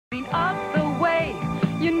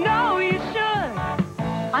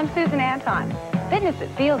I'm Susan Anton. Fitness that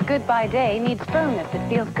feels good by day needs firmness that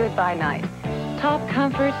feels good by night. Top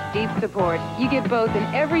comfort, deep support. You get both in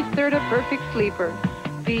every Serta Perfect Sleeper.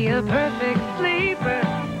 Be a perfect sleeper.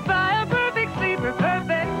 Buy a perfect sleeper.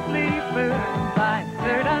 Perfect sleeper. By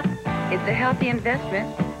Serta. It's a healthy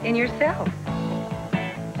investment in yourself.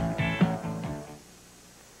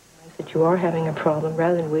 That you are having a problem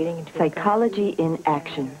rather than waiting until... Psychology in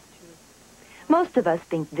action. Most of us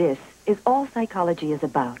think this is all psychology is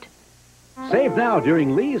about. Save now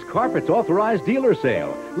during Lee's Carpet's authorized dealer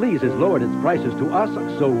sale. Lee's has lowered its prices to us,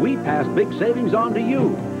 so we pass big savings on to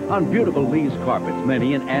you. On beautiful Lee's carpets,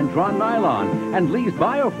 many in Antron nylon, and Lee's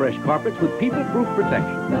BioFresh carpets with people-proof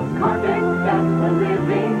protection. The carpet, that's the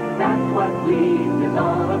living, that's what Lee's is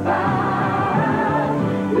all about.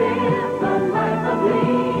 Live the life of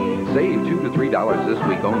Lee's. Save $2 to $3 this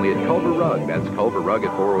week only at Culver Rug. That's Culver Rug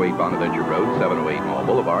at 408 Bonaventure Road, 708 Mall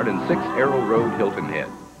Boulevard, and 6 Arrow Road, Hilton Head.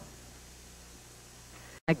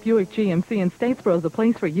 Buick GMC in Statesboro is the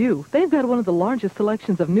place for you. They've got one of the largest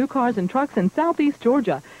selections of new cars and trucks in southeast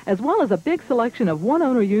Georgia, as well as a big selection of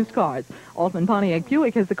one-owner used cars. Altman Pontiac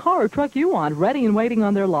Buick has the car or truck you want ready and waiting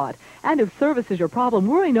on their lot. And if service is your problem,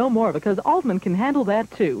 worry no more, because Altman can handle that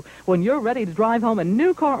too. When you're ready to drive home a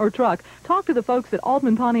new car or truck, talk to the folks at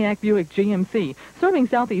Altman Pontiac Buick GMC, serving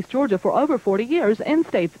southeast Georgia for over 40 years in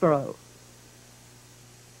Statesboro.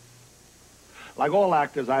 Like all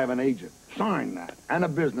actors, I have an agent. Sign that. And a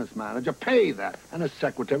business manager. Pay that. And a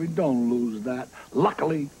secretary. Don't lose that.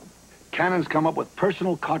 Luckily, Canon's come up with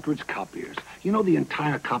personal cartridge copiers. You know, the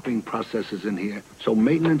entire copying process is in here. So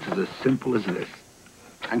maintenance is as simple as this.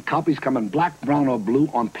 And copies come in black, brown, or blue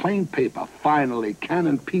on plain paper. Finally,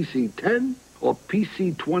 Canon PC-10 or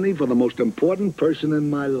PC-20 for the most important person in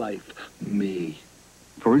my life. Me.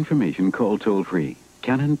 For information, call toll-free.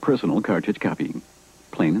 Canon Personal Cartridge Copying.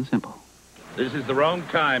 Plain and simple. This is the wrong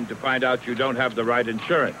time to find out you don't have the right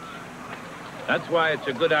insurance. That's why it's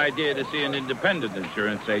a good idea to see an independent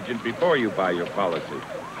insurance agent before you buy your policy.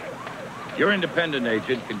 Your independent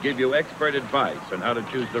agent can give you expert advice on how to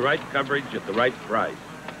choose the right coverage at the right price.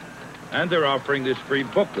 And they're offering this free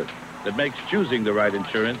booklet that makes choosing the right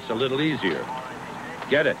insurance a little easier.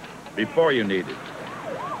 Get it before you need it.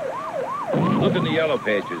 Look in the yellow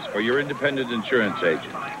pages for your independent insurance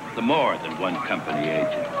agent, the more than one company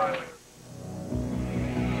agent.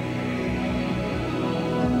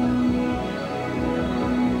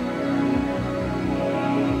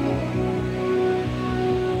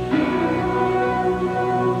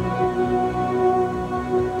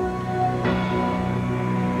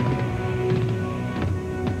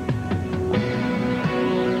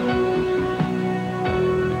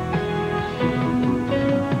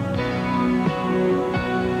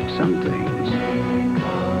 Some things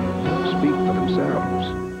speak for themselves.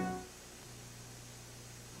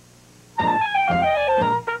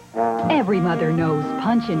 Every mother knows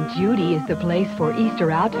Punch and Judy is the place for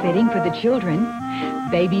Easter outfitting for the children.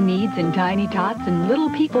 Baby needs and tiny tots and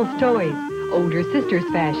little people's toys. Older sisters'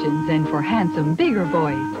 fashions and for handsome, bigger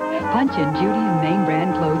boys. Punch and Judy and name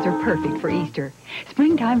brand clothes are perfect for Easter.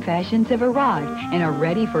 Springtime fashions have arrived and are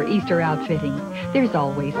ready for Easter outfitting. There's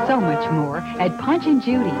always so much more at Punch and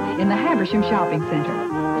Judy in the Habersham Shopping Center.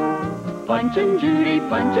 Punch and Judy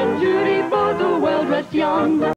for the well-dressed young.